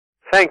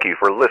Thank you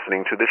for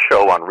listening to the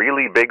show on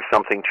Really Big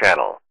Something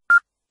Channel.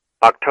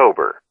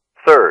 October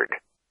 3rd,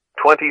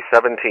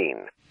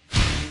 2017.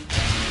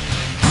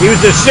 He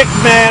was a sick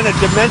man, a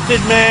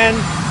demented man,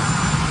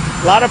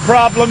 a lot of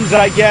problems,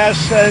 I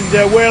guess, and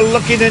we're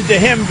looking into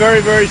him very,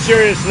 very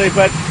seriously,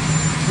 but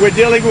we're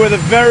dealing with a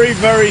very,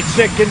 very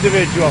sick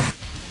individual.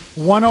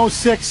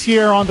 106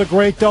 here on the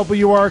great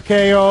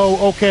WRKO.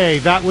 Okay,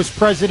 that was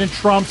President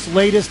Trump's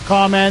latest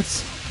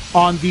comments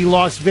on the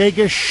Las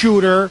Vegas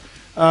shooter,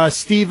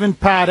 Stephen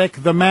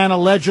Paddock, the man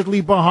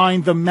allegedly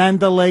behind the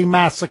Mandalay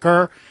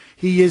massacre.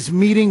 He is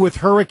meeting with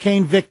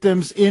hurricane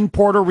victims in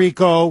Puerto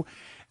Rico.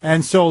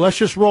 And so let's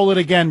just roll it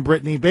again,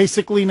 Brittany.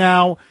 Basically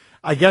now,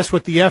 I guess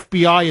what the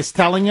FBI is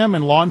telling him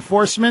and law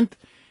enforcement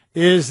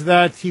is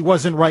that he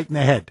wasn't right in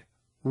the head.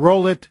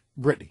 Roll it,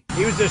 Brittany.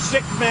 He was a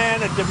sick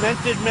man, a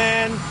demented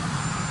man,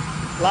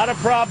 a lot of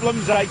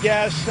problems, I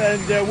guess,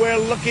 and we're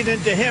looking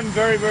into him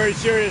very, very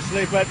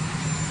seriously, but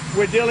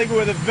we're dealing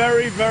with a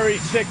very, very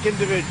sick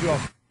individual.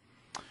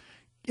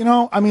 You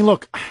know, I mean,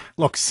 look,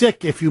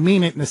 sick if you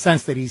mean it in the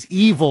sense that he's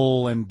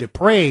evil and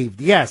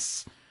depraved,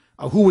 yes.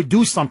 Who would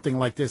do something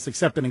like this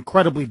except an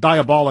incredibly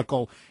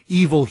diabolical,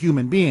 evil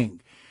human being?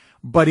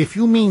 But if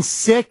you mean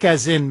sick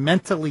as in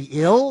mentally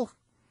ill,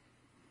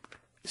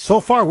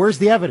 so far, where's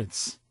the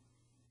evidence?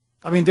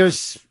 I mean,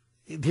 there's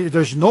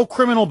no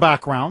criminal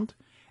background,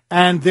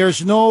 and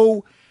there's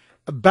no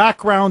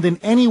background in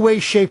any way,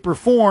 shape, or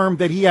form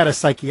that he had a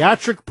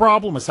psychiatric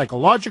problem, a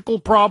psychological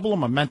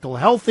problem, a mental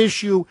health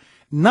issue.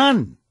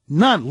 None,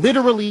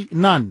 literally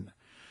none.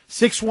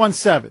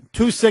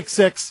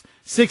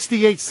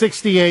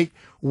 617-266-6868.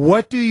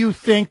 What do you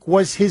think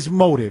was his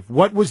motive?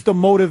 What was the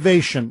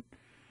motivation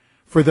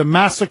for the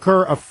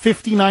massacre of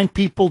 59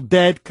 people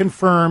dead,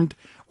 confirmed,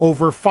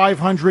 over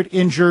 500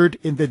 injured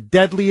in the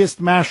deadliest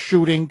mass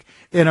shooting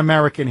in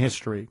American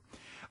history?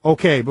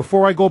 Okay,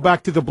 before I go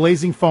back to the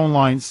blazing phone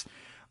lines,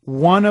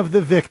 one of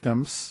the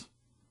victims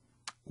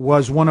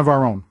was one of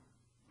our own.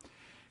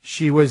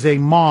 She was a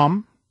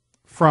mom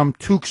from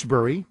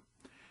Tewksbury.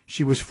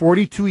 She was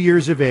 42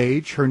 years of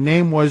age. Her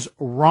name was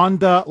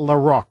Rhonda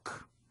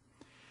LaRocque.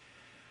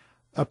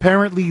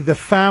 Apparently, the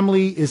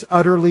family is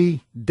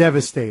utterly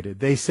devastated.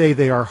 They say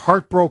they are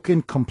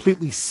heartbroken,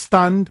 completely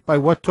stunned by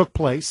what took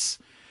place.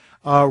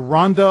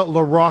 Rhonda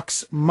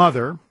LaRocque's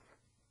mother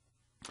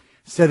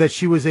said that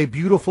she was a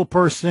beautiful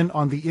person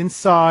on the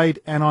inside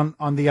and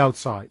on the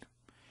outside.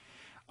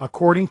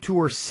 According to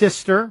her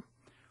sister,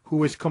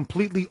 who is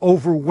completely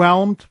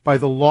overwhelmed by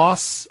the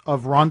loss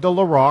of Rhonda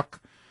LaRocque,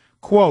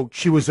 quote,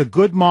 she was a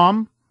good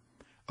mom,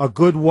 a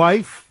good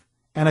wife,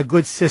 and a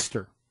good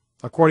sister,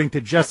 according to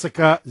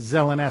Jessica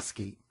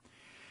Zeleneski.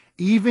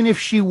 Even if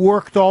she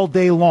worked all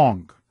day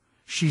long,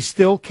 she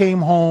still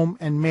came home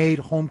and made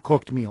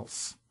home-cooked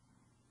meals.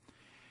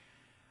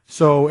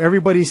 So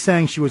everybody's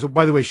saying she was,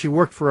 by the way, she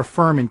worked for a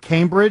firm in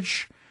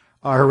Cambridge.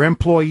 Her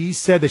employees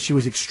said that she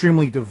was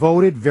extremely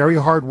devoted, very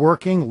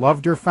hardworking,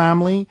 loved her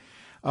family,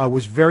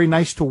 was very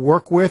nice to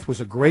work with,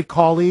 was a great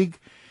colleague.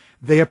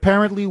 They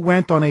apparently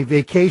went on a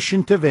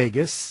vacation to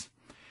Vegas.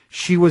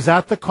 She was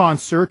at the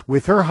concert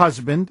with her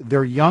husband,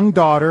 their young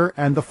daughter,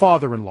 and the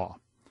father-in-law.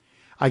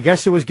 I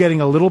guess it was getting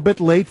a little bit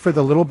late for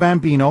the little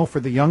bambino, for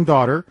the young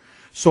daughter,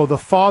 so the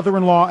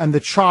father-in-law and the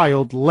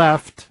child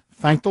left,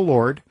 thank the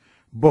Lord,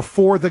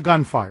 before the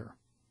gunfire.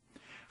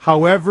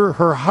 However,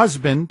 her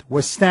husband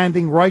was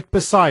standing right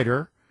beside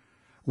her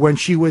when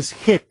she was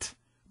hit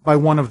by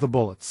one of the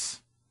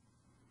bullets.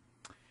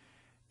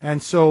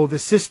 And so the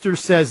sister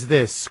says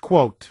this,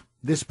 quote,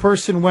 this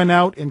person went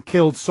out and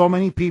killed so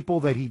many people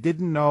that he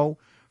didn't know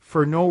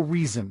for no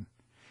reason.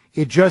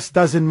 It just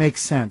doesn't make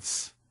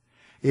sense.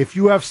 If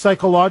you have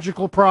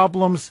psychological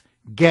problems,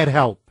 get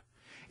help.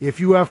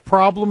 If you have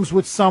problems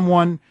with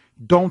someone,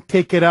 don't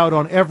take it out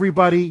on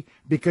everybody,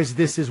 because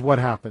this is what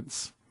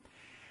happens.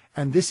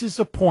 And this is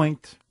a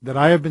point that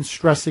I have been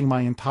stressing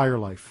my entire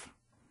life.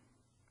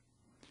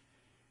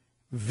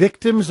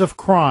 Victims of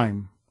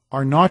crime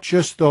are not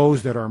just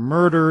those that are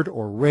murdered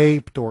or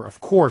raped, or, of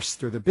course,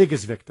 they're the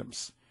biggest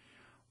victims,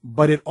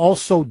 but it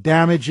also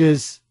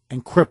damages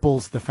and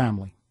cripples the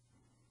family.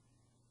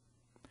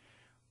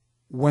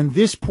 When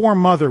this poor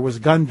mother was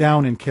gunned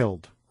down and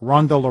killed,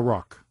 Rhonda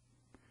LaRocque,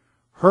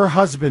 her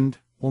husband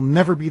will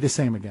never be the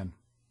same again.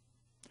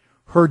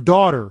 Her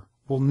daughter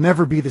will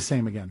never be the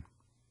same again.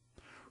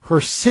 Her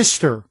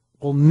sister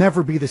will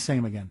never be the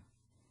same again.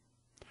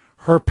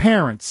 Her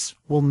parents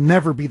will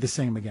never be the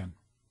same again.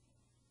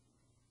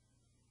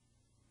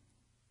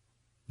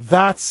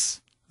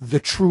 That's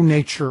the true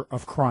nature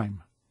of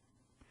crime.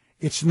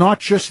 It's not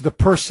just the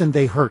person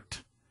they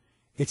hurt.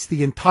 It's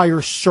the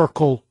entire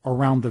circle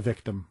around the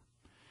victim.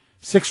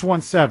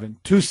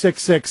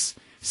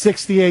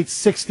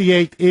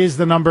 617-266-6868 is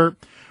the number.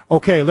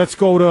 Okay, let's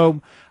go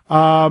to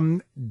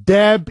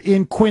Deb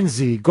in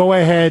Quincy. Go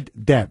ahead,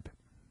 Deb.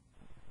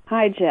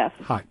 Hi, Jeff.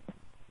 Hi.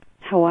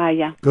 How are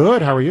you?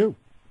 Good. How are you?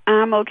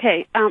 I'm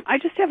okay. I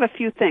just have a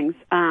few things.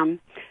 The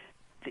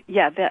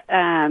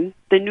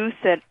news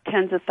said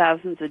tens of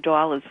thousands of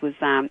dollars was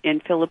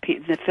in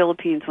the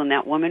Philippines when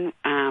that woman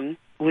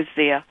was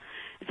there.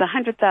 It's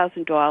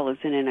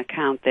 $100,000 in an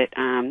account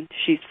that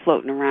she's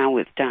floating around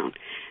with down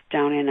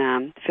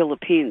in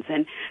Philippines.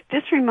 And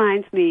this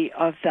reminds me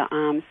of the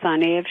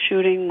Tsarnaev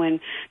shooting when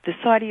the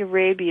Saudi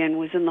Arabian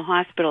was in the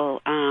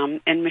hospital,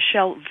 and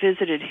Michelle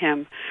visited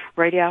him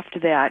right after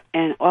that,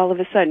 and all of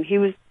a sudden he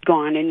was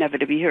gone and never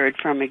to be heard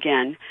from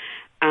again.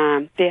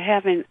 They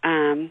haven't,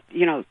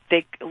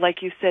 they,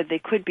 like you said, they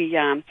could be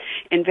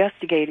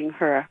investigating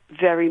her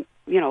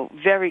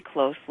very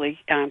closely,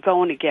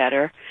 going to get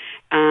her,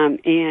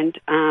 and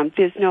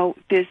there's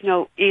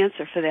no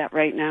answer for that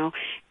right now,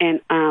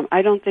 and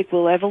I don't think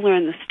we'll ever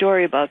learn the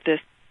story about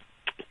this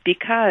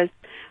because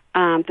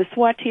the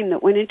SWAT team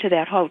that went into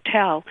that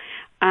hotel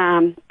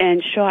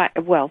and shot,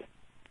 well,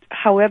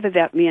 however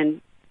that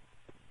man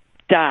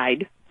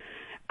died.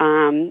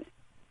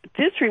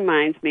 This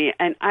reminds me,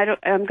 and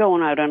I'm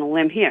going out on a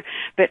limb here,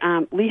 but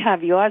Lee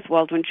Harvey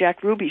Oswald, when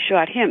Jack Ruby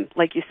shot him,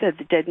 like you said,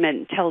 the dead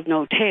man tells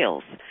no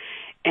tales.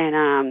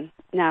 And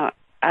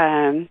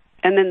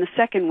and then the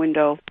second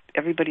window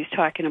everybody's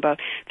talking about,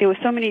 there were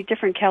so many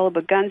different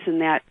caliber guns in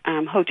that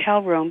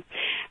hotel room,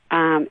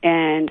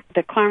 and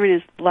the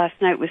coroner last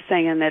night was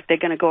saying that they're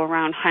going to go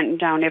around hunting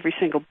down every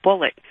single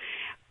bullet.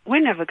 We're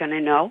never going to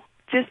know.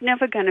 There's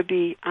never going to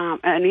be an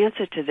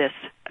answer to this.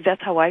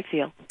 That's how I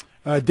feel.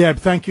 Deb,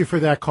 thank you for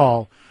that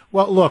call.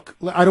 Well, look,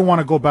 I don't want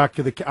to go back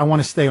to I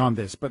want to stay on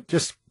this, but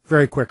just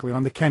very quickly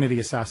on the Kennedy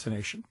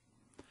assassination.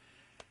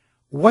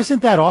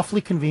 Wasn't that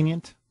awfully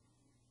convenient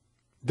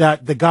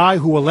that the guy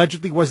who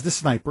allegedly was the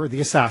sniper,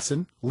 the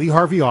assassin, Lee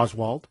Harvey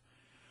Oswald,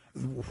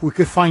 we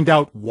could find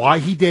out why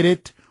he did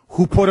it,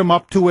 who put him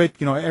up to it,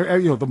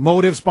 the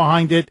motives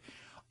behind it,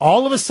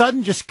 all of a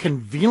sudden just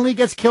conveniently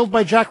gets killed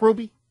by Jack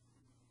Ruby?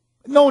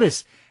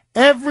 Notice,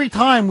 every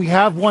time we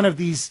have one of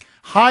these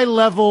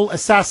high-level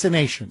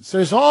assassinations,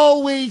 there's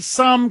always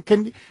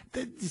somebody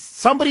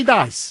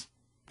dies.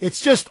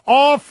 It's just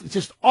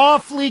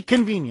awfully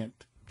convenient.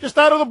 Just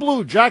out of the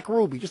blue, Jack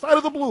Ruby, just out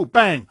of the blue,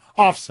 bang,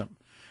 offs him.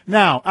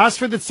 Now, as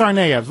for the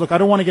Tsarnaevs, look, I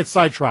don't want to get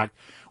sidetracked.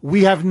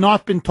 We have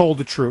not been told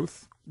the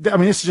truth. I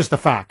mean, this is just a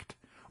fact.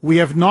 We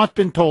have not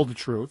been told the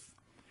truth.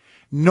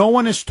 No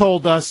one has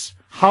told us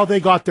how they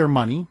got their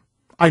money.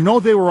 I know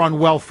they were on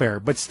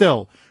welfare, but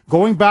still,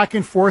 going back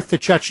and forth to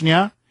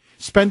Chechnya,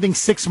 spending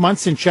 6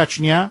 months in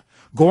Chechnya,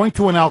 going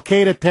to an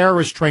Al-Qaeda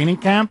terrorist training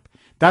camp,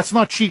 that's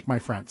not cheap, my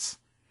friends.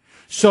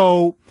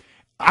 So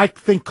I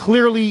think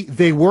clearly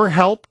they were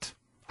helped.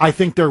 I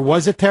think there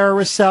was a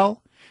terrorist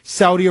cell.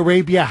 Saudi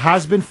Arabia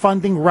has been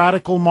funding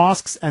radical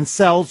mosques and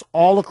cells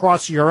all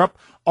across Europe,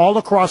 all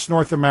across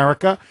North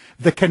America.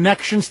 The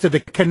connections to the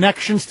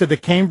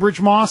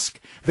Cambridge Mosque,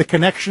 the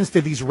connections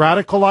to these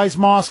radicalized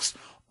mosques,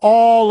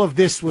 all of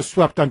this was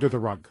swept under the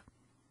rug.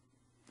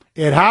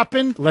 It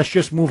happened. Let's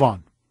just move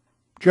on.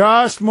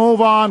 Just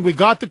move on. We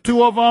got the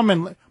two of them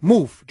and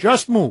move.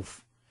 Just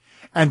move.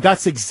 And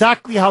that's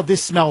exactly how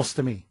this smells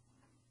to me.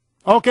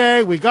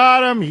 Okay, we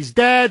got him. He's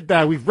dead.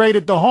 We've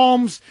raided the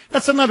homes.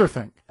 That's another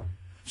thing.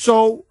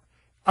 So,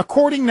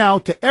 according now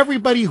to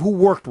everybody who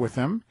worked with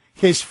him,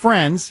 his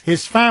friends,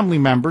 his family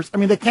members, I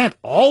mean, they can't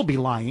all be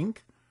lying.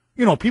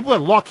 People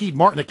at Lockheed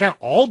Martin, they can't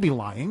all be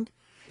lying.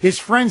 His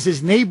friends,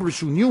 his neighbors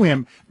who knew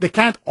him, they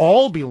can't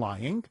all be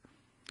lying.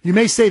 You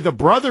may say the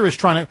brother is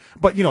trying to,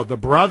 but the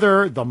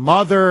brother, the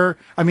mother,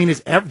 I mean,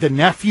 the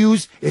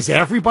nephews, is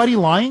everybody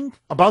lying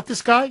about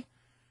this guy?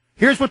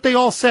 Here's what they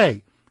all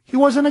say. He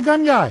wasn't a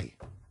gun guy.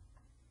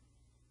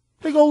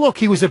 They go, look,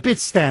 he was a bit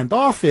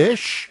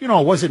standoffish,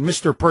 wasn't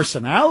Mr.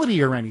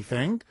 Personality or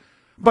anything,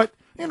 but,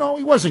 he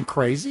wasn't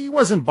crazy. He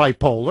wasn't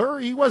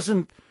bipolar. He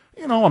wasn't,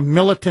 a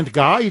militant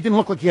guy. He didn't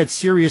look like he had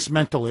serious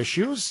mental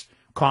issues.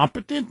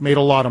 Competent, made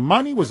a lot of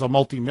money, was a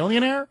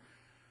multimillionaire.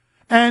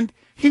 And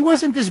he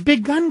wasn't this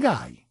big gun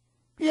guy.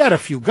 He had a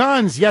few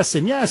guns, yes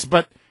and yes,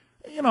 but,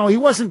 he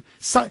wasn't,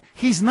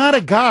 he's not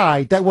a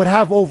guy that would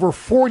have over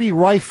 40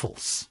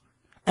 rifles,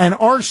 an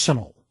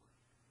arsenal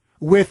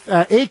with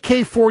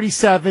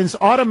AK-47s,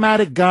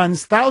 automatic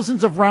guns,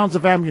 thousands of rounds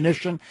of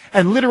ammunition,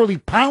 and literally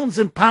pounds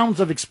and pounds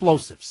of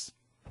explosives.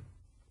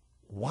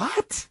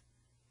 What?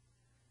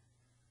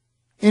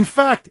 In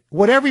fact,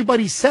 what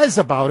everybody says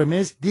about him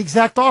is the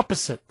exact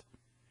opposite.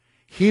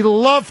 He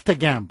loved to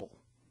gamble.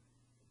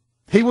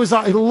 He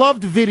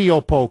loved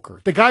video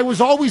poker. The guy was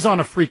always on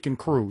a freaking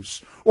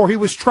cruise, or he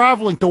was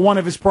traveling to one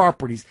of his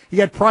properties. He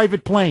had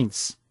private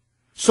planes.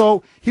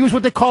 So he was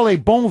what they call a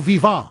bon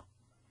vivant.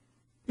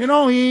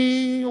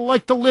 He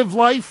liked to live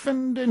life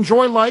and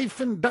enjoy life,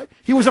 and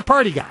he was a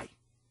party guy.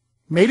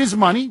 Made his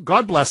money,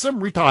 God bless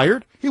him,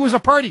 retired. He was a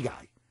party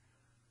guy.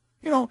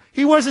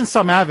 He wasn't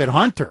some avid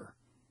hunter.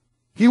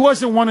 He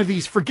wasn't one of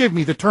these, forgive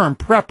me the term,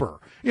 prepper.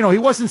 He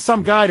wasn't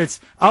some guy that's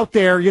out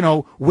there,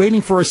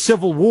 waiting for a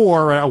civil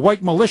war, a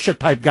white militia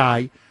type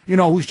guy,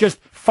 who's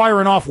just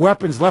firing off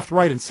weapons left,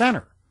 right, and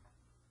center.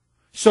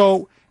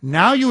 So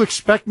now you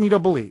expect me to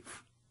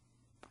believe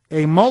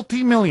a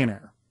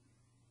multimillionaire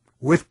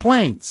with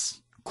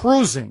planes,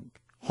 cruising,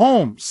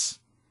 homes,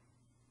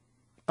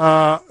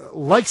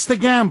 likes to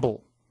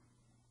gamble,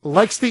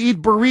 likes to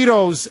eat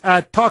burritos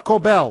at Taco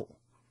Bell,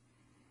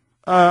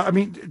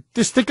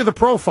 Just think of the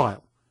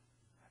profile.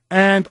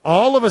 And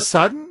all of a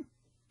sudden,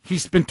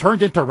 he's been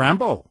turned into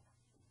Rambo.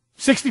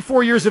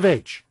 64 years of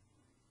age.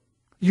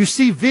 You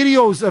see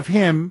videos of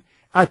him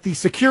at the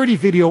security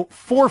video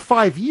 4 or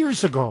 5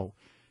 years ago.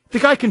 The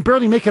guy can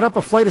barely make it up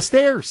a flight of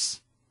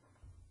stairs.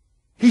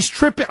 He's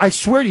tripping. I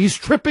swear to you, he's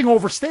tripping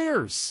over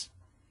stairs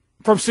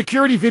from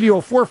security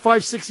video 4,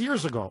 5, 6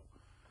 years ago.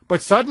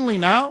 But suddenly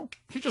now,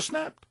 he just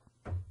snapped.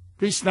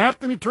 He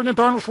snapped and he turned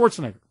into Arnold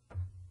Schwarzenegger.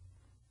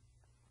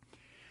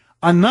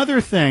 Another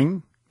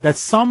thing that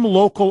some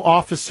local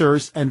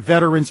officers and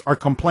veterans are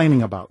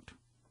complaining about.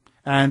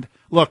 And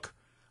look,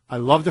 I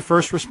love the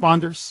first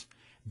responders.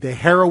 The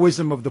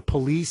heroism of the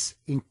police,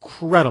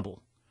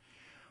 incredible.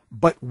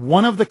 But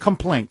one of the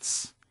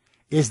complaints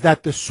is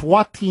that the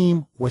SWAT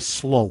team was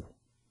slow.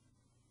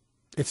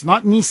 It's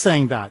not me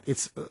saying that.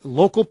 It's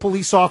local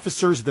police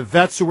officers, the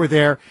vets who were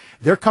there.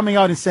 They're coming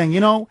out and saying,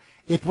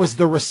 it was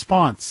the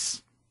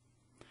response.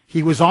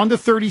 He was on the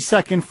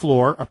 32nd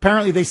floor.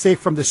 Apparently, they say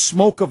from the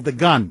smoke of the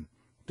gun,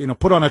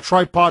 put on a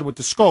tripod with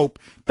the scope.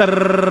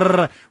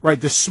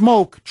 Right, the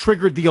smoke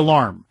triggered the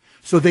alarm.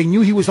 So they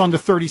knew he was on the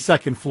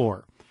 32nd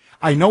floor.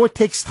 I know it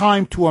takes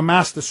time to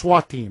amass the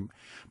SWAT team,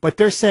 but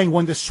they're saying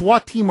when the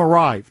SWAT team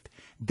arrived,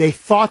 they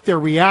thought their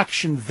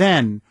reaction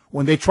then,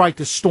 when they tried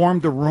to storm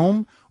the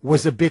room,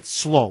 was a bit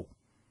slow.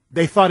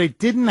 They thought it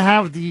didn't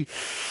have the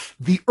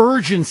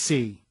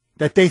urgency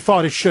that they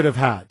thought it should have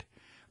had.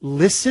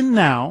 Listen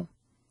now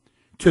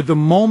to the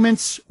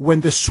moments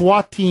when the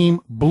SWAT team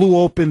blew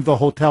open the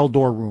hotel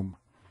door room.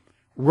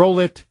 Roll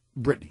it,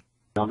 Brittany.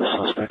 On the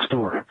suspect's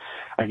door.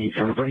 I need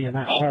everybody in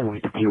that hallway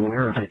to be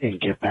aware of it and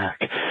get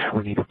back.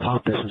 We need to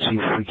pop this and see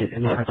if we get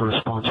any type of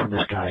response from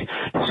this guy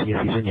to see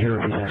if he's in here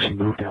or if he's actually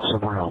moved out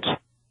somewhere else.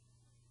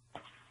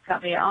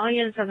 Copy. All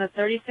units on the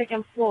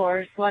 32nd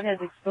floor. SWAT has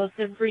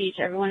explosive breach.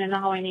 Everyone in the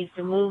hallway needs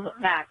to move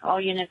back. All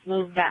units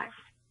move back.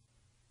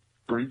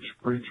 Breach.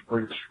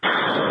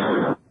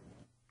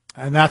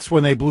 And that's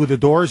when they blew the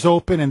doors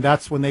open, and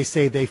that's when they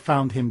say they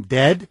found him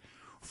dead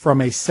from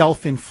a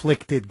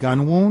self-inflicted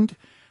gun wound.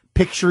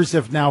 Pictures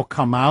have now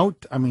come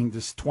out.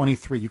 There's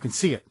 23. You can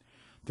see it.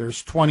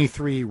 There's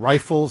 23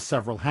 rifles,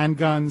 several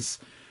handguns,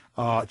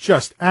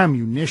 just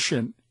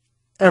ammunition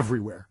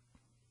everywhere.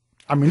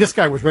 This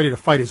guy was ready to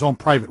fight his own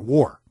private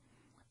war.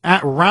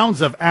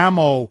 Rounds of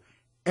ammo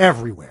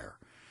everywhere.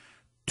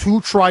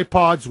 2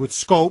 tripods with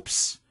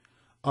scopes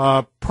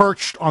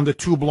perched on the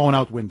 2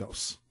 blown-out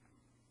windows.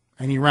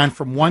 And he ran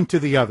from one to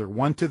the other,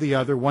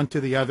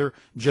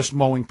 just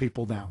mowing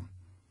people down.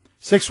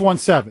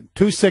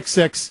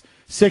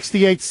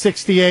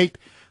 617-266-6868.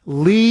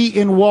 Lee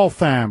in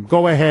Waltham.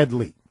 Go ahead,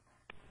 Lee.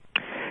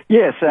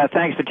 Yes,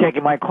 thanks for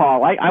taking my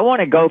call. I want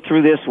to go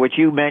through this, which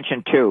you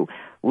mentioned too.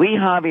 Lee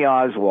Harvey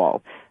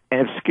Oswald,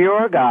 an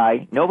obscure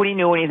guy. Nobody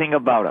knew anything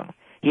about him.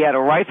 He had a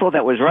rifle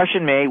that was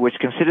Russian-made, which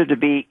considered to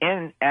be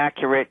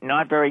inaccurate,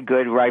 not very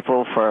good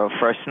rifle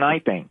for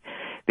sniping.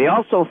 They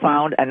also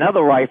found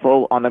another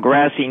rifle on the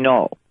grassy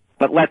knoll.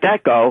 But let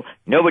that go.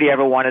 Nobody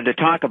ever wanted to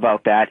talk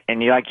about that.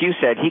 And like you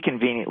said, he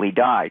conveniently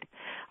died.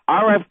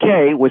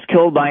 RFK was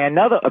killed by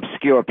another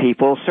obscure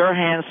people,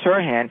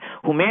 Sirhan,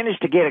 who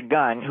managed to get a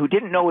gun, who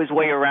didn't know his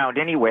way around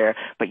anywhere,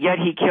 but yet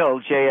he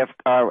killed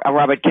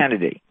Robert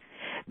Kennedy.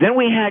 Then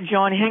we had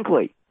John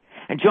Hinckley.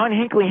 And John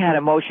Hinckley had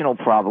emotional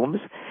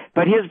problems,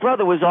 but his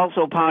brother was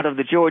also part of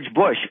the George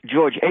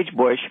H.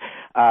 Bush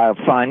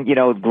fund,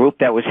 group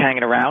that was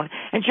hanging around.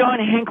 And John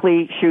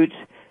Hinckley shoots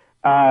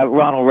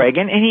Ronald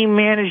Reagan, and he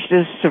managed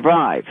to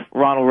survive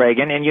Ronald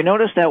Reagan. And you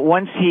notice that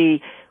once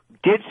he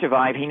did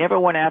survive, he never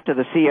went after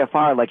the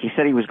CFR like he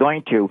said he was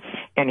going to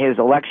in his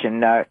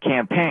election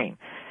campaign.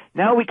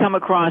 Now we come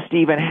across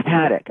Stephen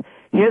Paddock.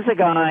 Here's a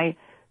guy,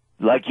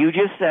 like you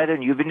just said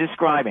and you've been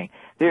describing.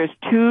 There's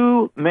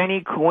too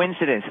many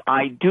coincidences.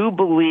 I do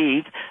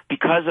believe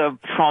because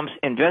of Trump's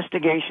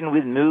investigation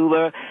with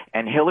Mueller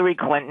and Hillary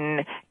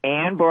Clinton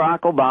and Barack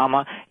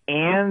Obama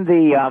and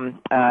the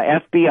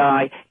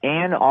FBI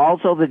and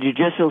also the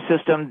judicial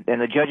system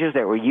and the judges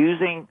that were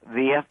using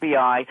the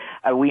FBI,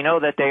 we know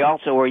that they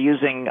also were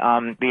using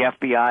the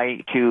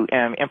FBI to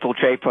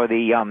infiltrate for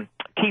the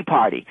Tea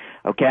Party,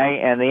 okay,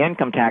 and the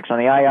income tax on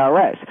the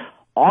IRS.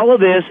 All of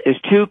this is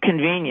too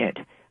convenient.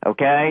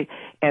 Okay?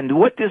 And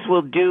what this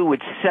will do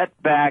would set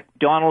back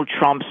Donald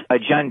Trump's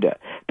agenda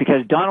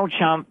because Donald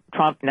Trump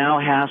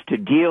now has to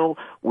deal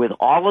with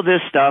all of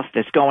this stuff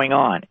that's going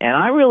on. And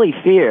I really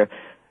fear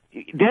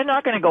they're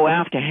not going to go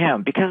after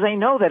him because they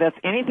know that if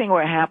anything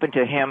were to happen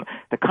to him,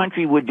 the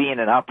country would be in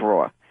an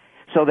uproar.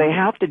 So they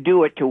have to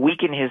do it to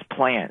weaken his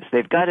plans.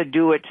 They've got to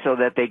do it so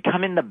that they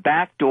come in the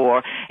back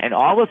door and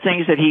all the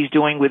things that he's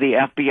doing with the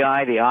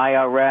FBI, the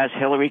IRS,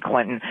 Hillary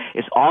Clinton,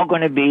 is all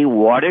going to be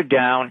watered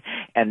down,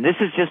 and this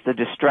is just a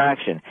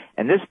distraction.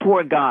 And this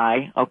poor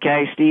guy,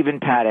 okay, Stephen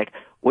Paddock,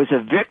 was a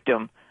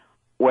victim,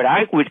 what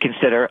I would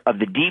consider, of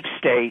the deep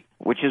state,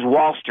 which is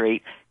Wall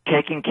Street,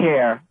 taking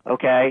care,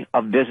 okay,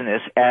 of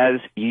business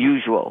as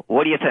usual.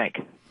 What do you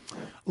think?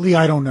 Lee,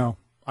 I don't know.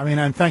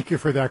 And thank you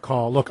for that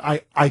call. Look,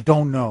 I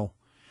don't know.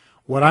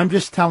 What I'm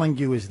just telling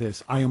you is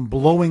this. I am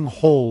blowing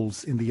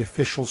holes in the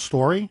official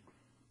story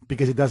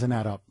because it doesn't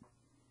add up.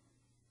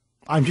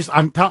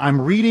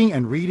 I'm reading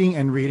and reading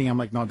and reading. I'm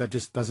like, no, that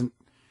just doesn't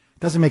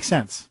make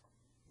sense.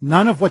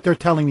 None of what they're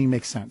telling me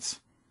makes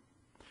sense.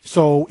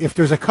 So if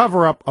there's a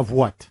cover-up of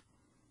what?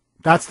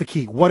 That's the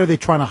key. What are they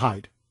trying to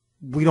hide?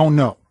 We don't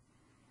know.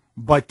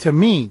 But to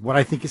me, what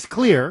I think is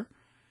clear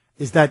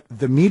is that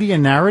the media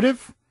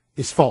narrative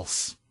is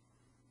false.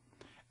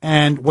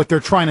 And what they're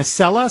trying to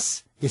sell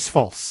us is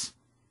false.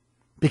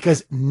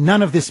 Because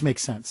none of this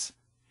makes sense.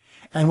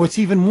 And what's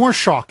even more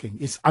shocking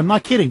is, I'm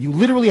not kidding, you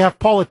literally have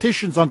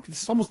politicians on,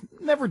 it's almost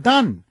never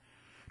done.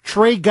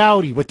 Trey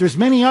Gowdy, but there's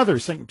many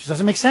others saying, it just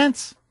doesn't make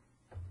sense.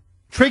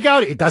 Trey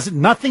Gowdy,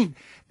 nothing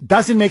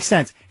doesn't make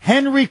sense.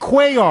 Henry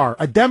Cuellar,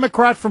 a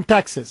Democrat from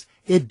Texas,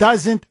 it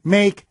doesn't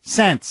make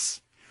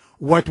sense.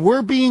 What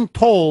we're being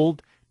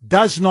told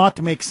does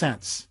not make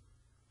sense.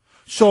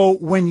 So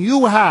when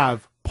you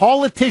have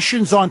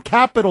politicians on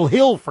Capitol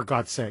Hill, for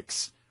God's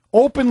sakes,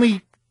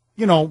 openly,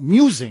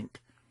 musing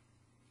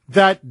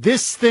that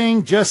this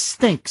thing just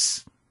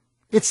stinks.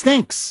 It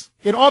stinks.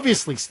 It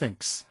obviously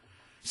stinks.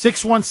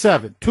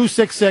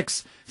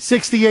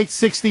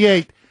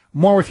 617-266-6868.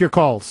 More with your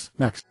calls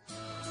next.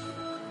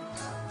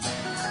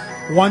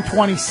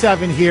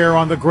 127 here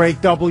on the great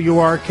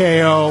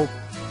WRKO.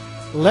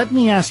 Let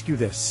me ask you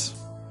this.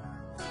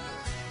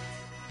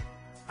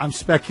 I'm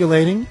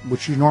speculating,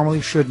 which you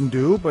normally shouldn't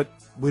do, but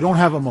we don't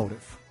have a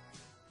motive.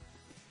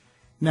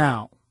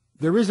 Now,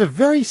 there is a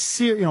very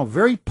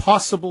very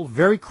possible,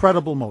 very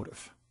credible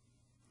motive.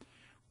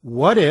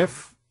 What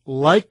if,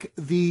 like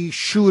the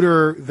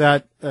shooter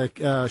that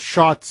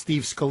shot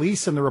Steve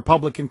Scalise and the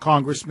Republican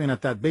congressman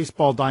at that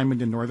baseball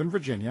diamond in Northern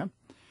Virginia,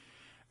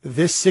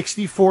 this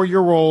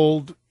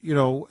 64-year-old,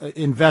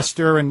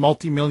 investor and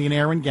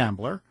multimillionaire and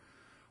gambler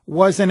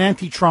was an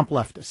anti-Trump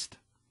leftist.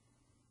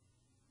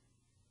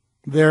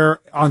 They're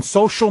on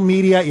social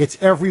media. It's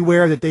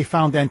everywhere that they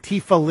found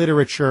Antifa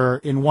literature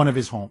in one of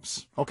his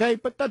homes. Okay.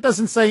 But that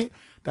doesn't say,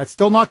 that's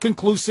still not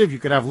conclusive. You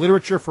could have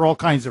literature for all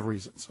kinds of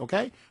reasons.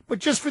 Okay. But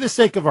just for the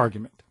sake of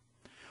argument,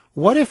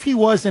 what if he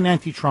was an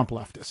anti-Trump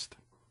leftist?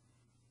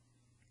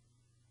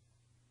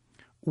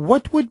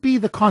 What would be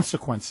the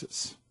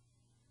consequences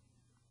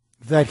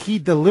that he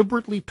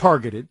deliberately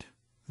targeted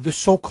the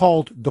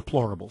so-called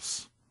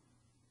deplorables?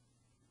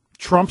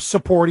 Trump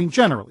supporting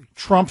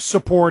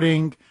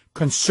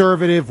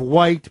conservative,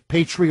 white,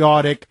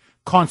 patriotic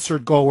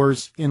concert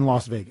goers in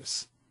Las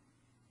Vegas.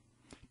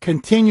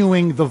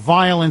 Continuing the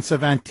violence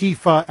of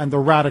Antifa and the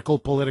radical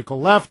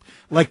political left,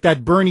 like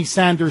that Bernie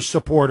Sanders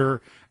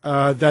supporter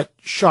that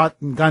shot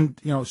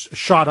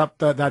up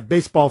that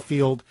baseball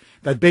field,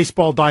 that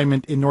baseball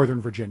diamond in Northern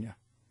Virginia.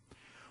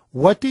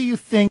 What do you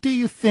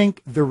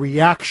think the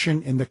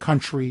reaction in the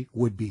country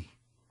would be?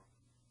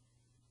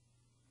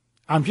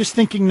 I'm just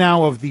thinking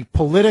now of the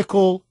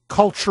political,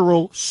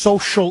 cultural,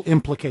 social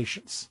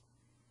implications.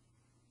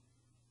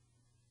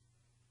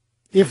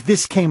 If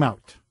this came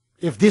out,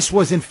 if this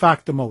was in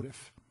fact the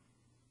motive.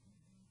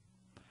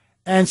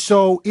 And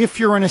so if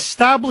you're an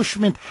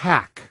establishment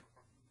hack,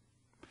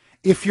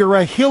 if you're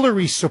a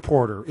Hillary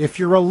supporter, if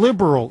you're a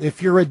liberal,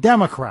 if you're a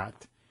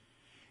Democrat,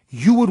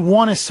 you would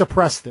want to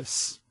suppress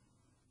this.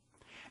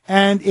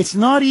 And it's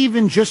not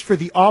even just for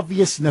the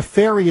obvious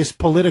nefarious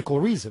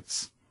political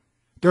reasons.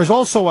 There's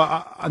also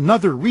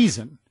another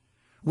reason,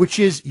 which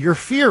is your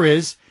fear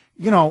is,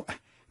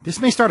 this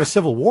may start a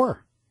civil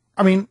war.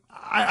 I mean,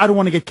 I don't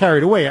want to get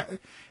carried away.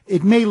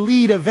 It may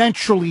lead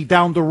eventually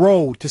down the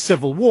road to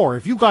civil war.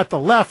 If you got the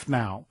left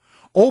now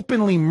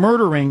openly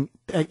murdering,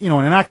 in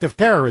an act of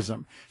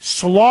terrorism,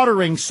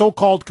 slaughtering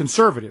so-called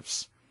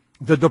conservatives,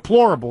 the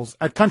deplorables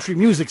at country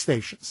music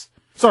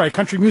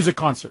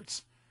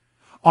concerts,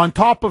 on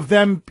top of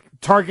them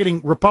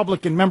targeting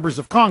Republican members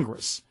of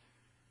Congress,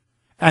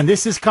 and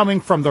this is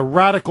coming from the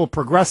radical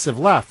progressive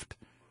left,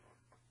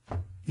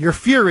 your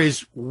fear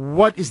is,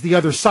 what is the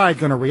other side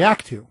going to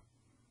react to?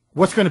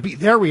 What's going to be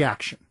their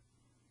reaction?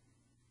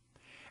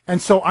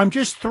 And so I'm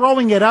just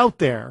throwing it out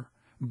there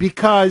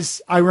because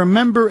I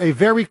remember a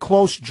very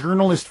close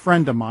journalist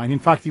friend of mine. In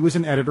fact, he was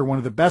an editor, one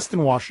of the best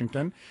in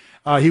Washington.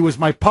 He was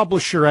my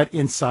publisher at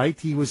Insight.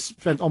 He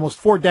spent almost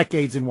 4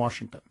 decades in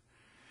Washington.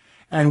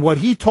 And what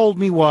he told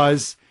me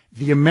was,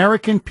 the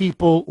American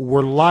people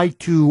were lied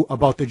to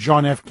about the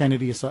John F.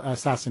 Kennedy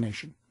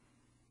assassination.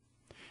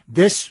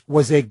 This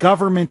was a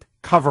government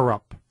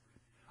cover-up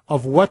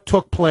of what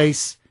took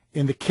place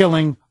in the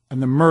killing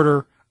and the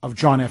murder of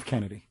John F.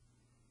 Kennedy.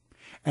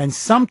 And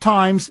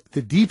sometimes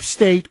the deep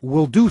state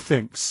will do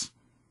things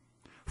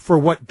for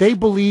what they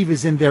believe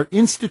is in their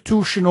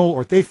institutional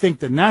or they think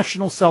the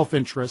national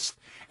self-interest,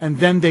 and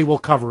then they will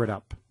cover it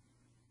up.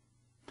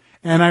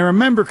 And I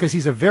remember, because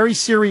he's a very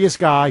serious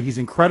guy, he's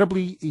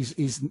credible. He's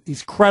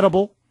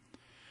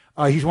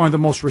one of the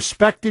most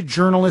respected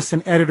journalists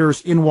and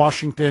editors in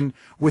Washington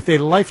with a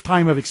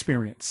lifetime of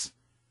experience.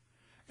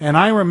 And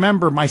I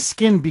remember my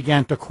skin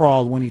began to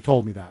crawl when he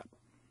told me that.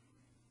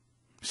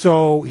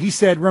 So he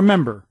said,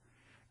 remember,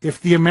 if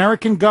the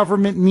American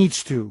government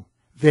needs to,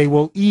 They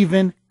will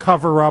even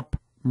cover up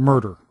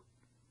murder.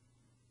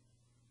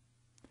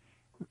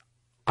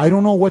 I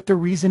don't know what the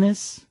reason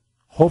is.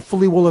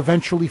 Hopefully we'll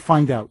eventually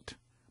find out.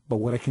 But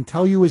what I can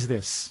tell you is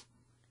this.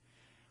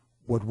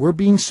 What we're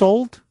being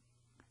sold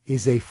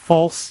is a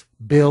false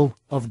bill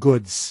of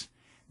goods.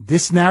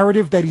 This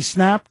narrative that he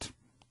snapped,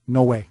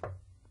 no way.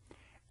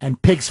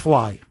 And pigs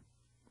fly.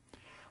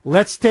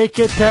 Let's take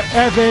it to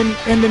Evan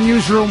in the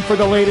newsroom for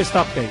the latest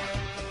update.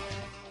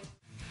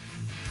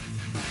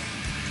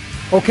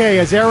 Okay,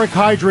 as Eric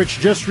Heidrich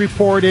just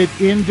reported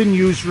in the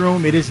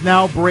newsroom, it is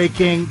now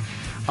breaking.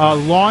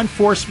 Law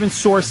enforcement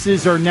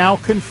sources are now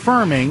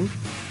confirming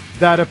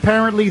that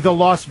apparently the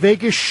Las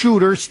Vegas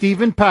shooter,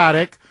 Stephen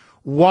Paddock,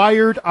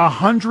 wired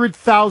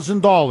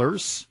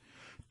 $100,000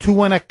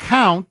 to an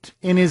account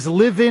in his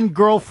live-in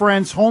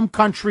girlfriend's home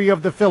country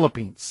of the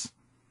Philippines.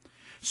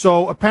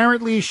 So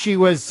apparently she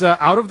was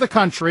out of the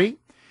country.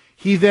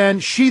 She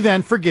then,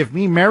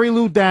 Mary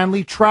Lou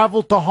Danley,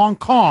 traveled to Hong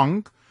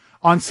Kong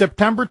on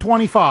September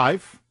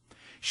 25.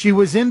 She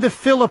was in the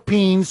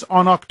Philippines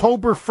on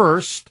October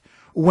 1st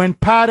when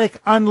Paddock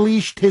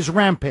unleashed his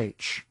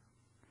rampage.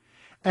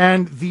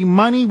 And the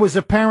money was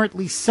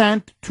apparently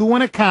sent to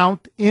an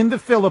account in the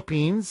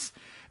Philippines.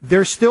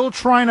 They're still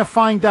trying to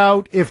find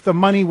out if the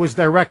money was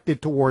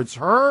directed towards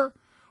her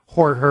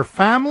or her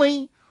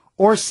family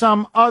or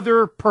some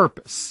other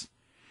purpose.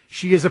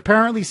 She is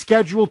apparently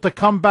scheduled to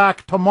come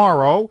back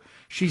tomorrow.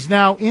 She's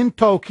now in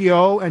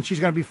Tokyo, and she's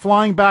going to be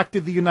flying back to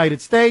the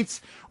United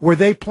States, where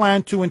they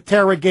plan to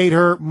interrogate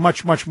her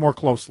much, much more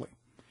closely.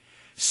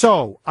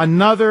 So,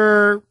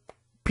 another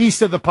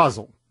piece of the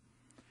puzzle.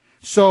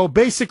 So,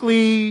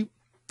 basically,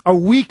 a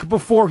week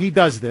before he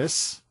does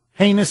this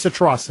heinous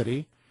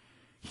atrocity,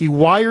 he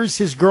wires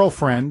his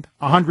girlfriend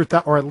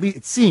 $100,000, or at least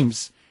it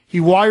seems he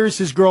wires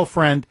his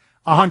girlfriend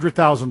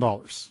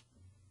 $100,000.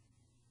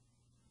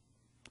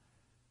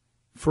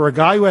 For a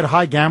guy who had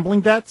high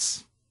gambling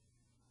debts,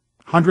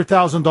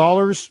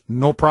 $100,000,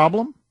 no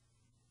problem.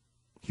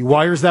 He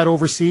wires that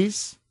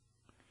overseas.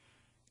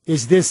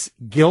 Is this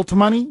guilt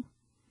money?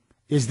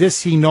 Is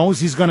this he knows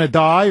he's going to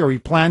die or he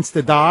plans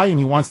to die and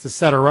he wants to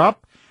set her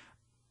up?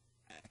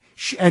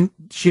 And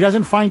she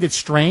doesn't find it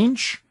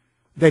strange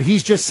that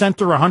he's just sent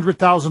her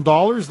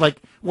 $100,000?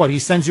 Like, what, he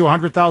sends you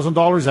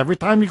 $100,000 every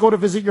time you go to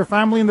visit your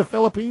family in the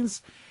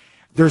Philippines?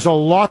 There's a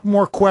lot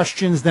more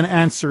questions than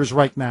answers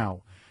right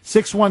now.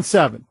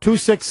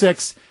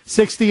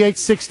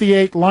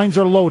 617-266-6868. Lines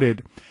are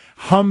loaded.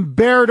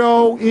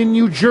 Humberto in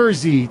New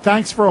Jersey.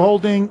 Thanks for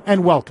holding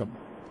and welcome.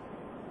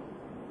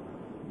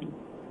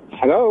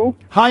 Hello.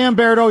 Hi,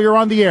 Humberto. You're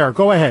on the air.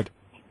 Go ahead.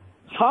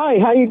 Hi.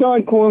 How you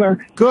doing, Kuhner?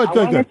 Good.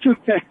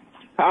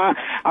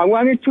 I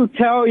wanted to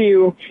tell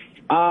you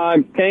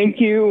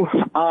thank you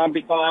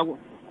because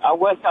I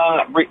was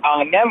a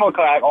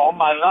Democrat all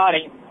my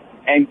life,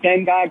 and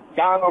thank God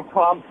Donald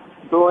Trump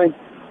doing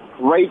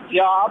great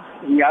job.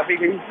 I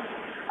believe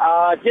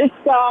this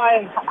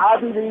time, I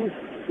believe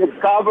the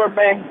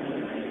government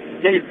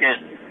did this.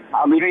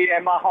 I believe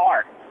in my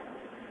heart,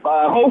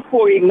 but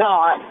hopefully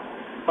not.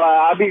 But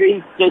I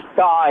believe this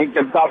guy,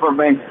 the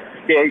government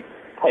did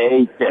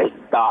pay this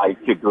guy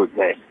to do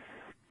this.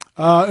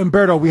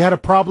 Umberto, we had a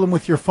problem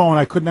with your phone.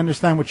 I couldn't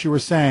understand what you were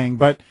saying,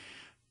 but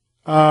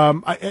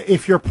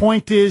if your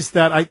point is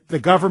that the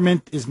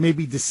government is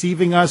maybe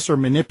deceiving us or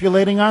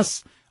manipulating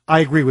us, I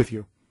agree with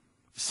you.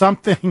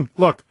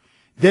 Look,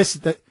 this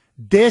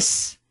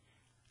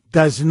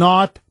does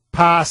not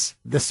pass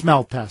the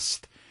smell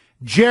test.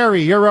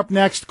 Jerry, you're up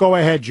next. Go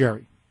ahead,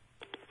 Jerry.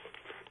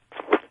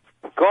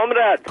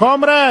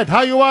 Comrade,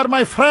 how you are,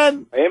 my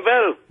friend? I am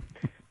well.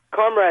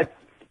 Comrade,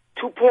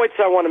 2 points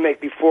I want to make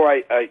before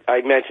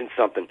I mention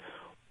something.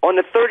 On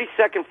the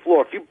 32nd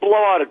floor, if you blow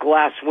out a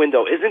glass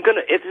window, isn't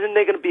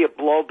there going to be a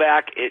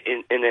blowback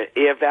in an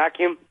air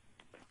vacuum?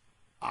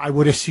 I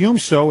would assume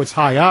so. It's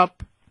high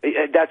up.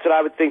 That's what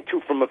I would think,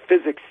 too, from a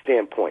physics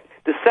standpoint.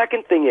 The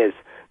second thing is,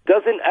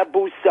 doesn't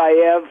Abu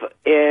Sayyaf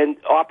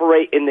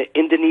operate in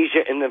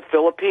Indonesia and the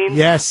Philippines?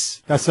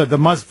 Yes, that's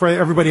for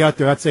everybody out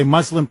there. That's a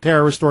Muslim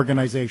terrorist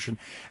organization.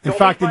 In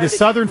fact, in the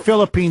southern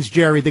Philippines,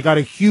 Jerry, they got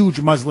a huge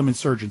Muslim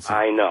insurgency.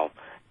 I know.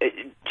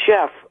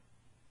 Jeff,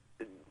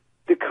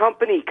 the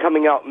company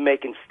coming out and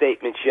making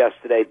statements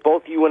yesterday,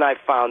 both you and I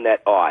found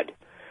that odd.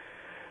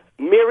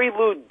 Mary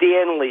Lou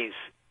Danley's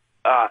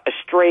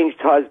estranged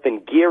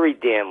husband, Gary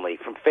Danley,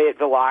 from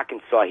Fayetteville,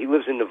 Arkansas, he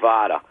lives in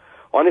Nevada,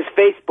 on his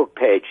Facebook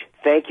page,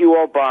 thank you,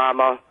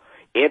 Obama,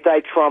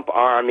 anti-Trump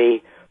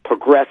army,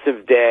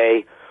 progressive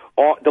day,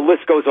 the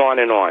list goes on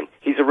and on.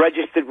 He's a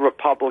registered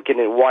Republican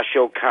in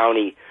Washoe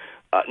County,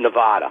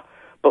 Nevada.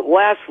 But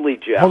lastly,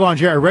 Jeff... Hold on,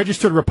 Jerry,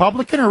 registered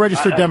Republican or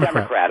registered Democrat?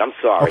 Democrat, I'm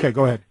sorry. Okay,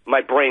 go ahead. My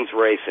brain's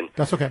racing.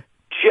 That's okay.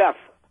 Jeff,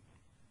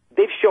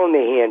 they've shown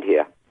their hand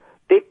here.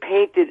 They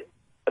painted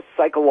a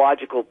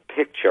psychological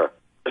picture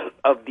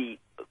of the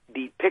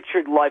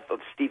pictured life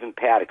of Stephen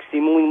Paddock,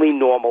 seemingly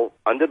normal,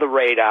 under the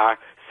radar,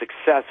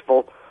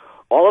 successful.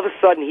 All of a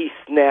sudden he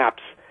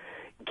snaps,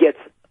 gets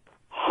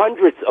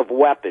hundreds of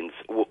weapons,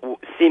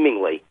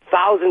 seemingly,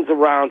 thousands of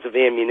rounds of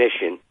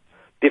ammunition,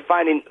 They're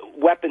finding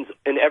weapons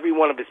in every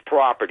one of his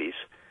properties.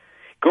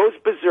 Goes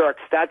berserk,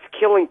 starts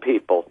killing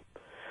people.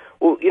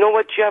 Well, you know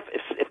what, Jeff?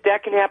 If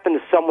that can happen to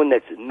someone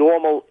that's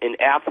normal and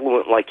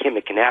affluent like him,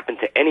 it can happen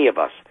to any of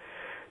us.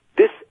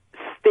 This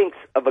stinks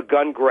of a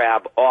gun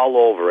grab all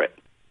over it.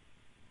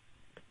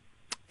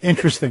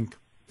 Interesting.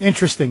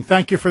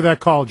 Thank you for that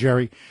call,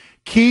 Jerry.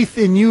 Keith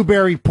in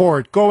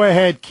Newburyport. Go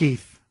ahead,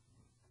 Keith.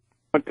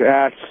 I want to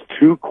ask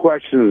two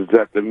questions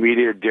that the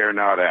media dare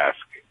not ask.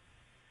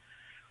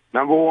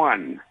 Number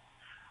one,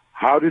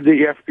 how did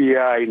the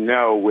FBI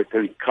know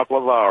within a couple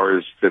of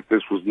hours that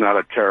this was not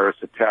a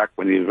terrorist attack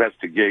when the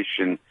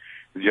investigation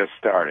was just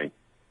starting?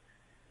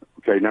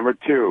 Okay, number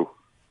two,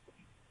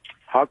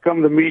 how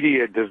come the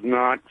media does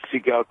not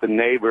seek out the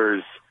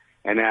neighbors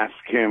and ask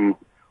him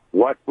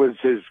what was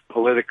his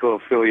political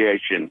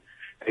affiliation?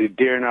 They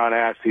dare not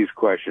ask these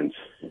questions.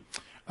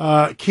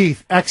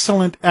 Keith,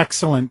 excellent.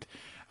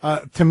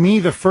 To me,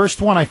 the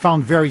first one I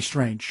found very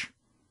strange.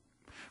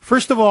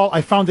 First of all,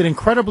 I found it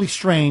incredibly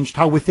strange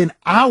how within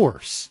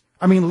hours,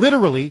 I mean,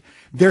 literally,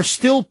 they're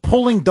still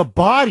pulling the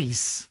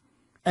bodies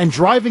and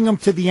driving them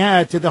to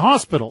the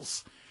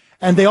hospitals.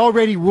 And they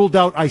already ruled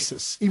out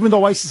ISIS, even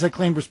though ISIS had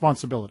claimed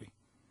responsibility.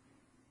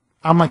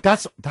 I'm like,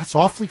 that's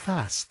awfully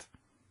fast.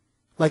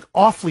 Like,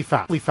 awfully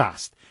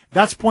fast.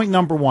 That's point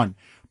number one.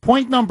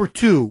 Point number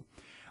two,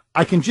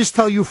 I can just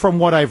tell you from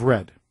what I've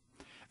read.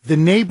 The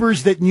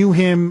neighbors that knew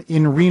him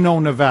in Reno,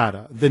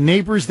 Nevada, the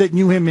neighbors that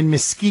knew him in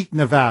Mesquite,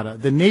 Nevada,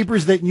 the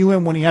neighbors that knew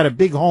him when he had a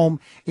big home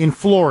in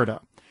Florida,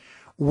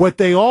 what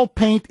they all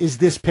paint is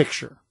this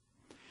picture,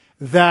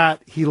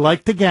 that he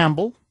liked to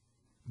gamble,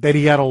 that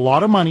he had a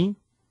lot of money,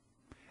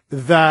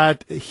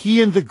 that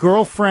he and the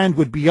girlfriend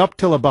would be up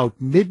till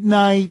about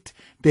midnight,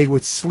 they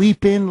would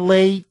sleep in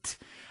late,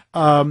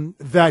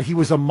 that he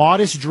was a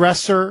modest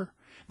dresser,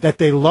 that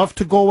they loved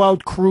to go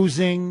out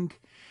cruising,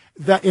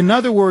 that, in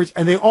other words,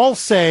 and they all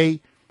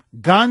say,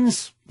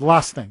 guns,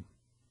 last thing.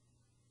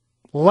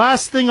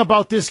 Last thing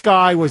about this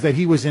guy was that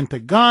he was into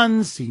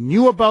guns, he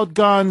knew about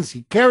guns,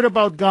 he cared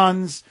about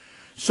guns.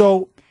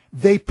 So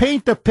they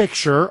paint the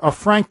picture of,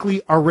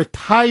 frankly, a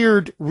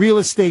retired real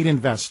estate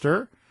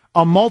investor,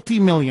 a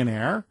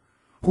multimillionaire,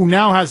 who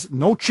now has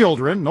no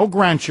children, no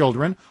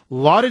grandchildren, a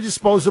lot of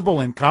disposable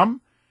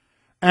income,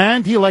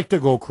 and he liked to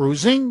go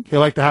cruising, he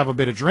liked to have a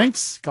bit of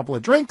drinks, a couple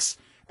of drinks,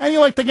 and he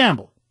liked to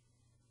gamble.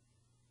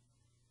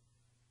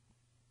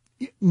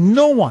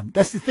 No one,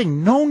 that's the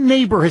thing, no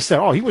neighbor has said,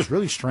 oh, he was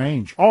really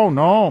strange. Oh,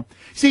 no.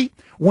 See,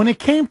 when it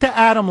came to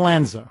Adam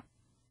Lanza,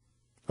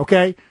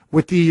 okay,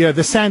 with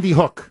the Sandy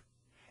Hook,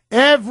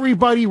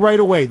 everybody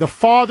right away, the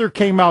father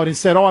came out and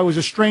said, oh, I was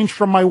estranged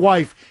from my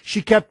wife.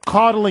 She kept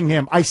coddling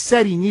him. I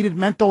said he needed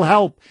mental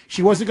help.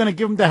 She wasn't going to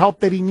give him the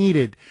help that he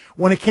needed.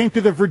 When it came to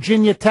the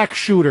Virginia Tech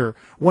shooter,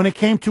 when it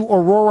came to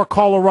Aurora,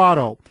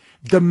 Colorado,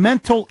 the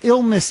mental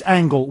illness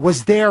angle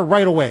was there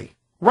right away.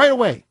 Right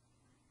away.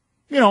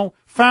 You know,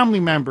 family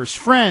members,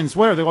 friends,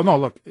 whatever. They go, no,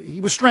 look, he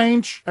was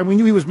strange, and we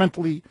knew he was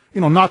mentally,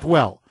 not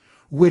well.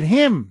 With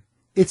him,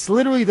 it's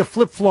literally the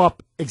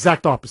flip-flop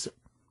exact opposite.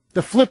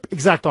 The flip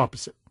exact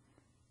opposite.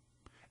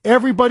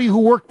 Everybody who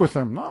worked with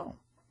him, no.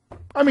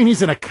 I mean,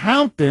 he's an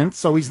accountant,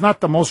 so he's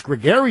not the most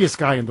gregarious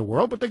guy in the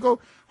world, but they go,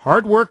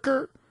 hard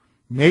worker,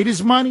 made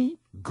his money,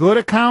 good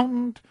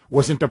accountant,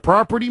 was into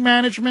property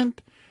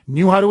management,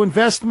 knew how to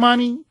invest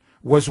money,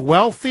 was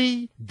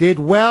wealthy, did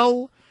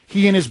well.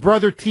 He and his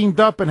brother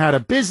teamed up and had a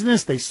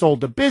business. They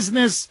sold the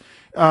business.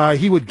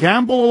 He would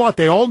gamble a lot.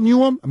 They all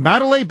knew him.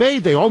 Mandalay Bay,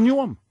 they all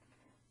knew him.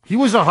 He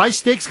was a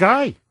high-stakes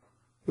guy.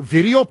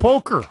 Video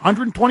poker,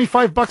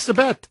 $125 a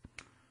bet.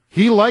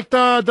 He liked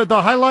the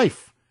high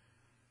life.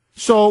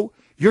 So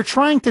you're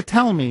trying to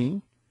tell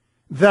me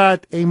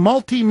that a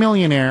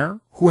multimillionaire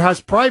who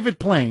has private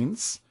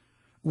planes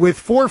with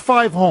 4 or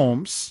 5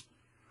 homes,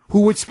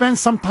 who would spend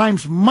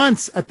sometimes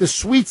months at the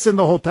suites in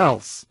the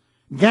hotels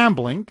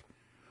gambling,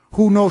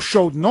 who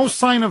showed no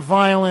sign of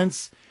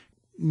violence,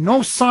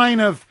 no sign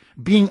of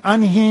being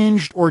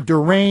unhinged or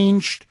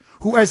deranged,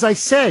 who, as I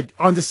said,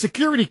 on the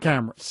security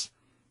cameras,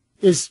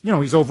 is,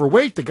 he's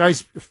overweight, the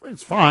guy's,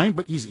 it's fine,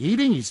 but he's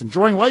eating, he's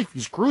enjoying life,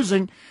 he's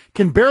cruising,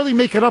 can barely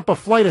make it up a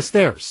flight of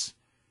stairs.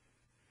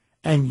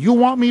 And you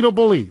want me to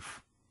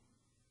believe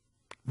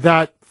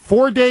that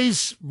 4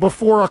 days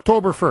before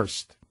October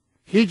 1st,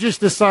 he just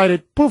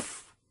decided,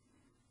 poof,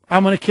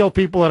 I'm going to kill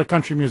people at a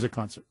country music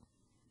concert.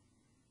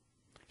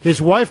 His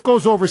wife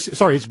goes overseas,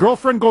 his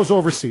girlfriend goes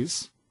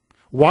overseas,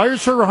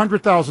 wires her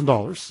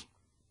 $100,000.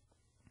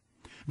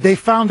 They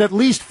found at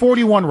least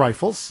 41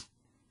 rifles,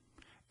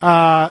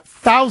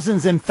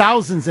 thousands and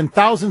thousands and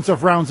thousands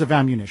of rounds of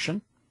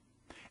ammunition,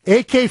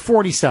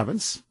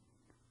 AK-47s,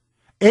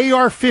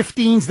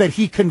 AR-15s that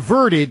he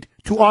converted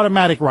to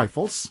automatic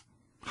rifles.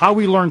 How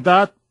we learned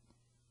that?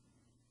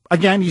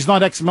 Again, he's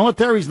not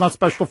ex-military, he's not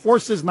special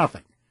forces,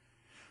 nothing.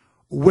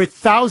 With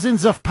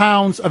thousands of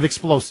pounds of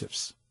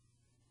explosives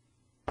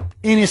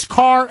in his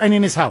car and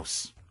in his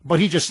house. But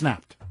he just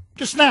snapped.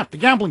 Just snapped. The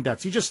gambling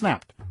debts. He just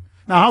snapped.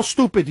 Now, how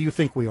stupid do you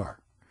think we are?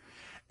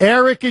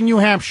 Eric in New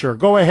Hampshire.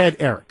 Go ahead,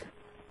 Eric.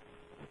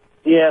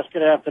 Yes,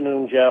 good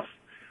afternoon, Jeff.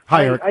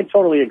 Hi, Eric. I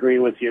totally agree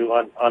with you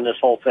on this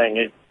whole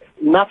thing.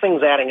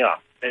 Nothing's adding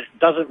up. It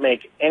doesn't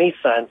make any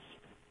sense.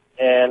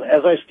 And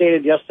as I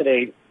stated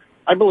yesterday,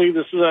 I believe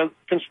this is a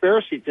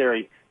conspiracy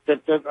theory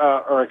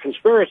or a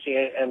conspiracy.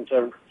 And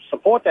to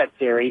support that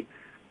theory,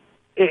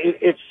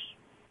 it's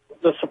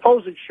the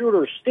supposed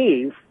shooter,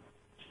 Steve,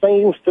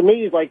 seems to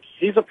me like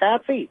he's a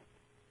patsy.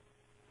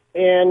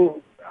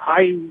 And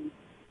I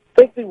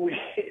think that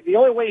the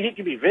only way he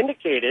can be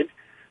vindicated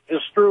is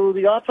through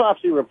the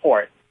autopsy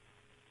report.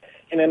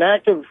 In an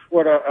act of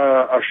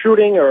a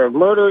shooting or a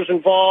murder is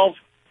involved,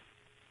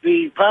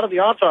 the part of the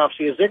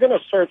autopsy is they're going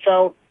to search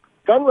out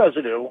gun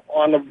residue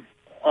on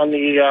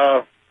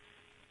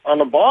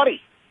the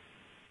body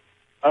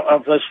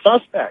of the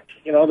suspect.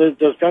 You know,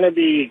 there's going to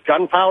be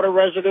gunpowder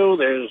residue.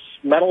 There's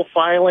metal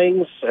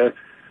filings.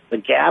 The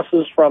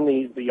gases from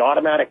the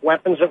automatic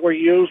weapons that were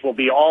used will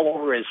be all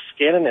over his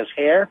skin and his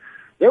hair.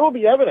 There will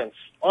be evidence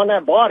on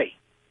that body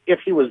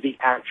if he was the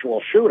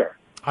actual shooter.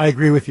 I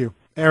agree with you.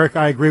 Eric,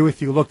 I agree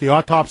with you. Look, the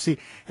autopsy,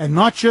 and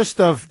not just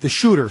of the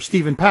shooter,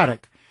 Stephen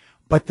Paddock,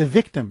 but the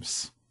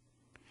victims.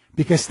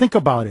 Because think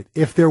about it.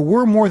 If there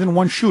were more than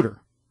one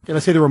shooter, okay,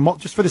 let's say there were,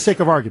 just for the sake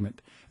of argument,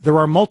 there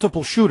are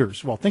multiple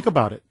shooters. Well, think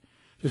about it.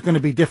 There's going to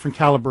be different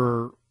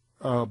caliber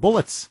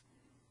bullets.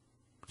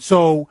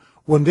 So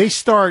when they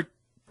start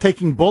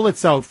taking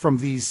bullets out from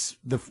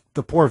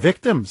the poor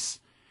victims,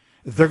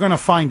 they're going to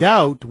find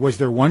out, was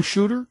there one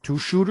shooter, two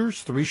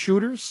shooters, three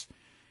shooters?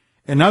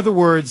 In other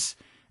words,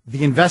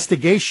 the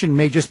investigation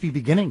may just be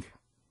beginning.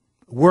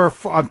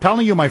 I'm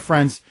telling you, my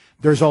friends,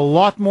 there's a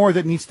lot more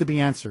that needs to be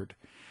answered.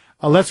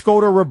 Let's go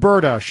to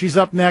Roberta. She's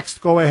up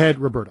next. Go ahead,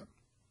 Roberta.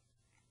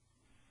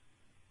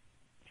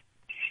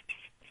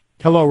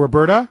 Hello,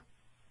 Roberta.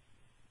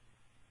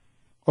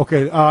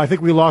 Okay, I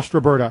think we lost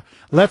Roberta.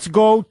 Let's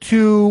go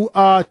to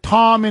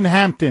Tom in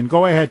Hampton.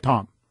 Go ahead,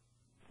 Tom.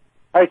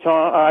 Hi,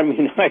 Tom.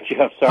 Hi,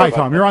 Jeff. Sorry. Hi,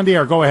 Tom. You're on the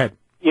air. Go ahead.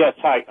 Yes,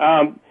 hi.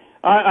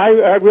 I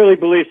really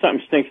believe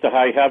something stinks to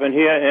high heaven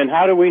here, and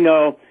how do we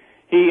know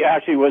he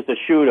actually was the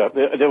shooter?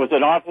 There was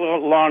an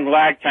awful long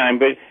lag time,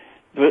 but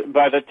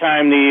by the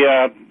time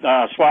the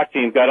SWAT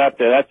team got up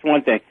there, that's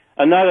one thing.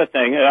 Another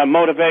thing,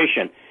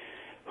 motivation.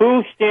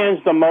 Who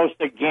stands the most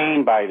to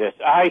gain by this?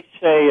 I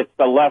say it's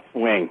the left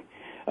wing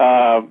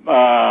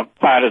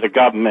part of the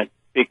government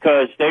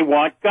because they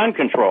want gun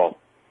control,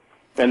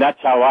 and that's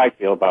how I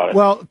feel about it.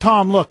 Well,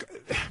 Tom, look,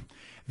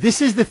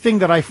 this is the thing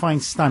that I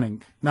find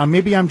stunning. Now,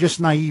 maybe I'm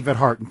just naive at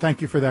heart, and thank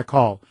you for that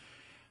call.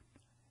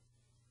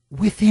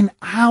 Within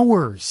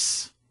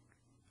hours,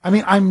 I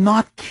mean, I'm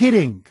not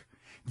kidding,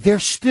 they're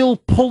still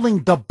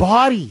pulling the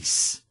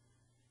bodies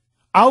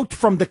out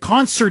from the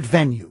concert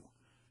venue.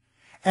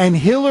 And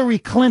Hillary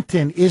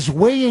Clinton is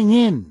weighing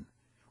in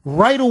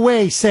right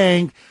away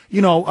saying,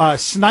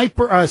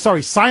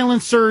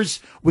 silencers.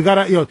 We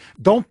gotta,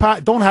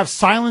 don't have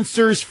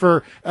silencers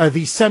for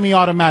these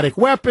semi-automatic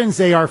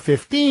weapons,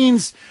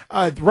 AR-15s.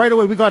 Right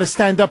away, we gotta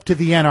stand up to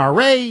the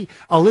NRA.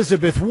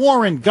 Elizabeth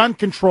Warren, gun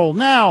control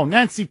now.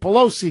 Nancy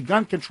Pelosi,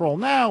 gun control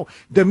now.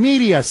 The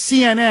media,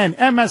 CNN,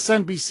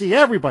 MSNBC,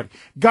 everybody,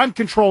 gun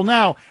control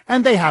now.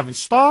 And they haven't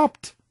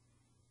stopped.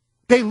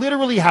 They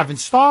literally haven't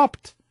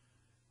stopped.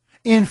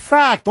 In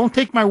fact, don't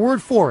take my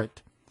word for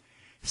it,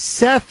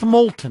 Seth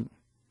Moulton,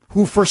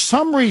 who for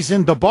some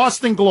reason the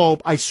Boston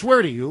Globe, I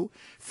swear to you,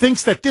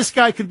 thinks that this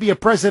guy could be a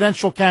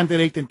presidential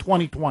candidate in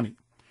 2020,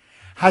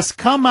 has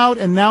come out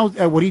and now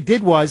what he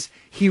did was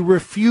he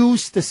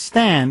refused to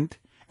stand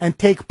and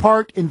take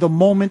part in the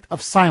moment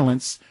of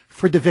silence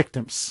for the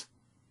victims.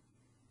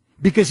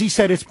 Because he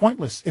said it's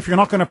pointless. If you're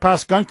not going to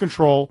pass gun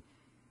control,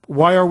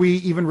 why are we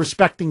even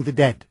respecting the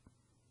dead?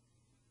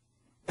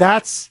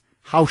 That's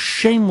how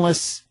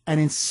shameless and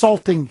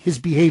insulting his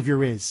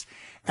behavior is.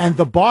 And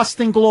the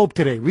Boston Globe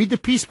today, read the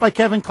piece by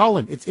Kevin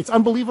Cullen. It's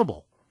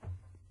unbelievable.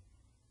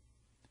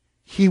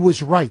 He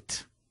was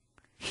right.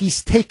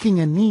 He's taking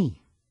a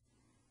knee.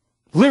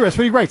 Literally, that's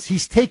what he writes.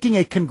 He's taking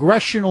a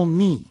congressional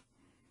knee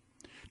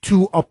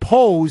to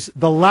oppose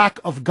the lack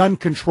of gun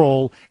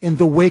control in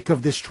the wake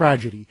of this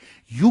tragedy.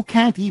 You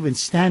can't even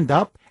stand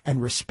up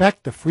and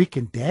respect the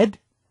freaking dead?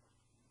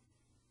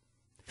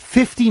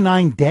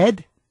 59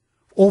 dead?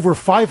 Over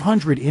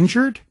 500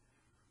 injured?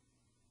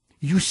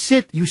 You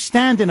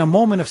stand in a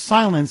moment of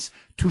silence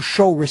to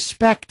show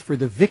respect for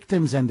the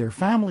victims and their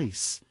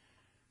families.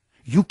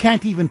 You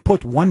can't even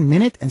put 1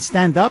 minute and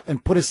stand up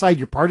and put aside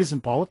your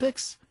partisan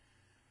politics?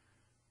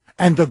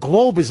 And the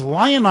Globe is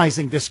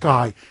lionizing this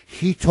guy.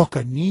 He took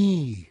a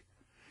knee.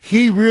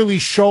 He really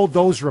showed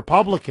those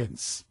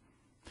Republicans.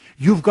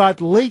 You've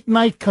got late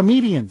night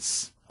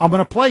comedians. I'm going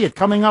to play it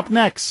coming up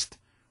next.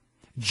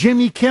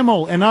 Jimmy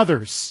Kimmel and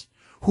others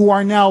who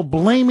are now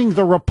blaming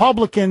the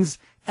Republicans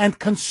and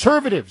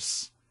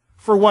conservatives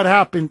for what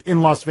happened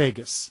in Las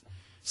Vegas.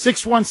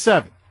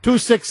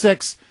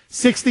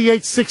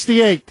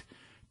 617-266-6868.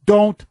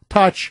 Don't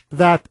touch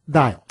that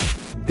dial.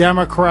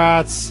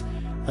 Democrats,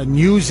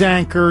 news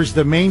anchors,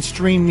 the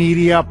mainstream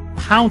media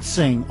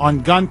pouncing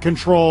on gun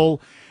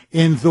control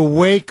in the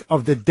wake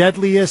of the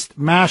deadliest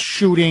mass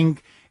shooting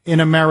in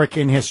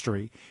American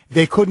history.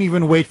 They couldn't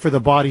even wait for the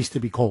bodies to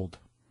be cold.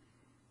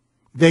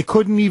 They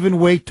couldn't even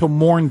wait to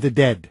mourn the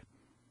dead.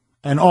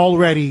 And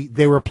already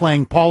they were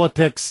playing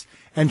politics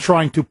and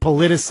trying to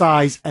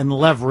politicize and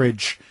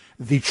leverage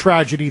the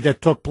tragedy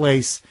that took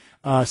place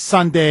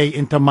Sunday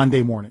into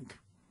Monday morning.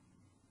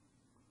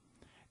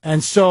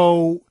 And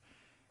so,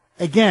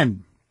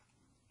 again,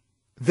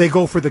 they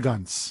go for the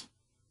guns.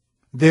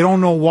 They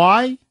don't know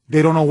why.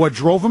 They don't know what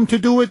drove him to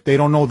do it. They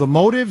don't know the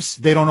motives.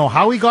 They don't know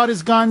how he got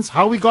his guns,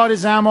 how he got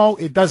his ammo.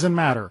 It doesn't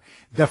matter.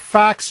 The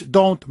facts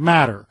don't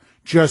matter.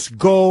 Just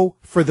go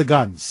for the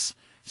guns.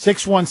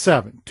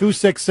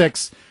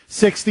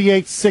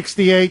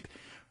 617-266-6868.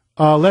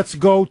 Let's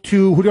go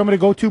to, who do you want me to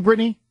go to,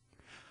 Brittany?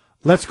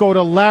 Let's go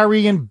to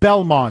Larry in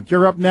Belmont.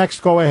 You're up next.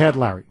 Go ahead,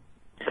 Larry.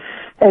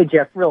 Hey,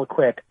 Jeff, real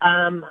quick.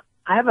 I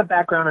have a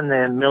background in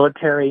the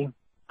military.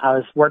 I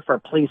worked for a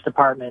police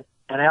department,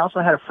 and I also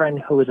had a friend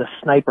who was a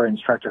sniper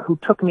instructor who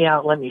took me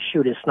out and let me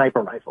shoot his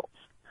sniper rifles.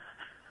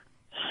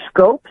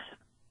 Scopes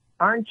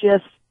aren't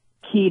just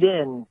keyed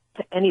in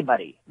to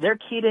anybody. They're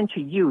keyed into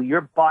you,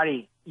 your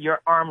body,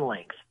 your arm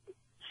length.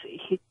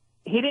 He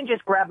didn't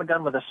just grab a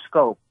gun with a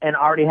scope and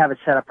already have it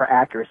set up for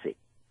accuracy.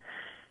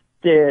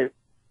 Using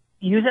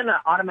an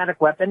automatic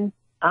weapon,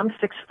 I'm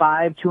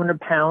 6'5", 200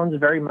 pounds,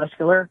 very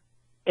muscular.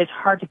 It's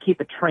hard to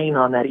keep a train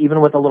on that, even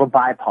with a little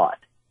bipod.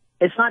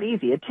 It's not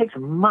easy. It takes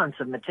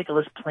months of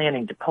meticulous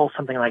planning to pull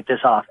something like this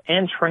off,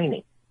 and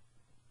training.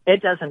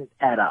 It doesn't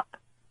add up.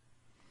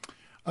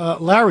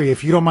 Larry,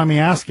 if you don't mind me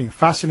asking,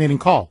 fascinating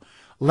call.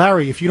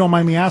 Larry, if you don't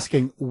mind me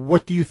asking,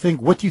 what do you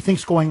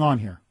think's going on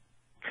here?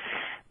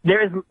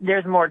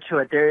 There's more to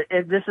it.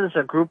 This is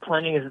a group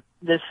planning.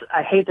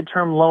 I hate the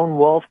term lone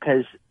wolf,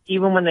 because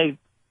even when they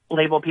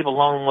label people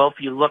lone wolf,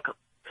 you look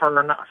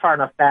far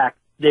enough back,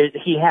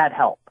 he had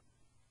help,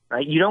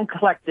 right? You don't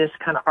collect this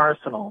kind of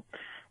arsenal.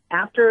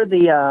 After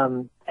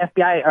the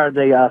FBI or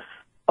the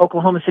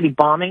Oklahoma City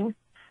bombing,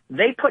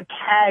 they put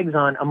tags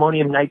on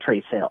ammonium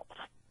nitrate sales.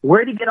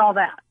 Where did he get all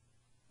that?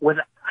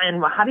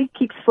 And how do you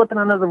keep slipping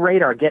under the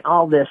radar, getting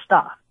all this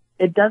stuff?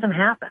 It doesn't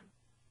happen.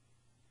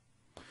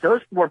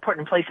 Those were put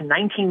in place in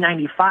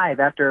 1995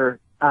 after,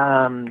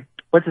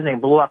 what's his name,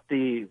 blew up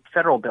the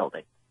federal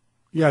building.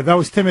 Yeah, that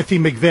was Timothy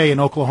McVeigh in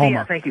Oklahoma.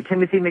 Yeah, thank you,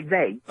 Timothy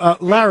McVeigh.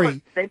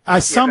 Larry,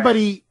 as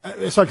somebody,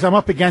 sorry, because I'm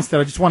up against it,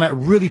 I just want to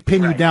really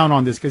pin you down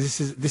on this,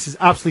 because this is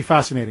absolutely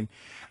fascinating.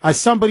 As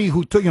somebody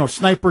who took,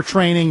 sniper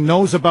training,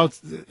 knows about,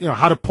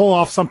 how to pull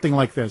off something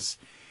like this,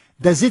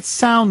 does it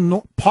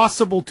sound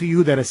possible to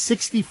you that a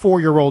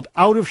 64-year-old,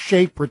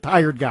 out-of-shape,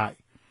 retired guy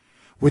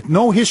with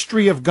no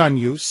history of gun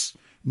use,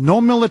 no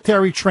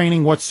military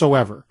training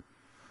whatsoever,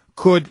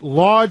 could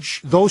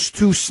lodge those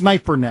two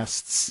sniper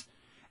nests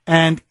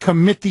and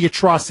commit the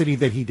atrocity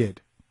that he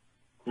did?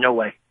 No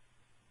way.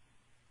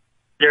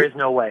 There is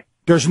no way.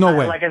 There's no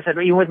way. Like I said,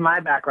 even with my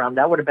background,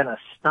 that would have been a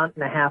stunt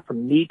and a half for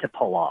me to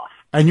pull off.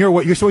 And you're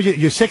what? You're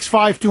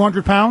 6'5",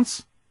 200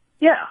 pounds?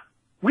 Yeah.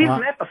 We've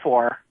met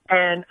before,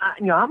 and,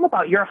 I'm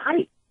about your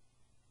height.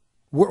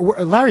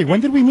 Larry,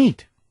 when did we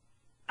meet?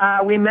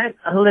 We met,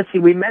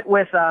 we met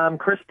with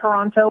Chris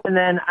Peranto, and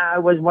then I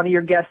was one of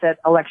your guests at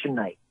election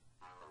night.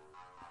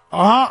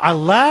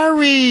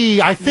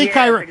 Larry, I think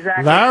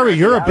exactly. Larry,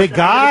 you're a big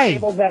guy.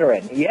 A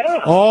veteran,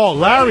 yeah. Oh,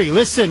 Larry,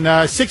 listen,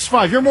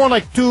 6'5", you're more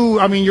like you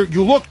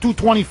look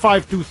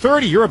 225,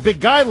 230. You're a big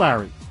guy,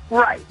 Larry.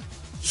 Right.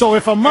 So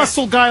if a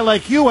muscle guy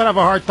like you would have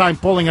a hard time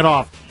pulling it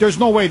off, there's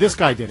no way this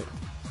guy did it.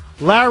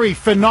 Larry,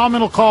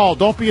 phenomenal call.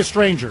 Don't be a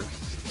stranger.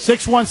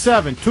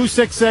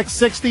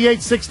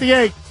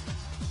 617-266-6868.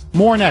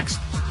 More next.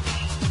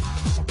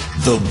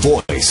 The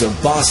voice of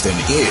Boston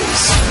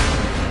is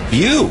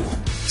you.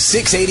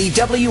 680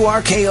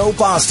 WRKO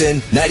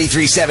Boston,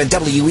 93.7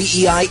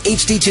 WEEI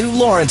HD2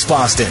 Lawrence,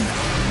 Boston.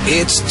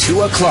 It's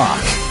 2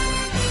 o'clock.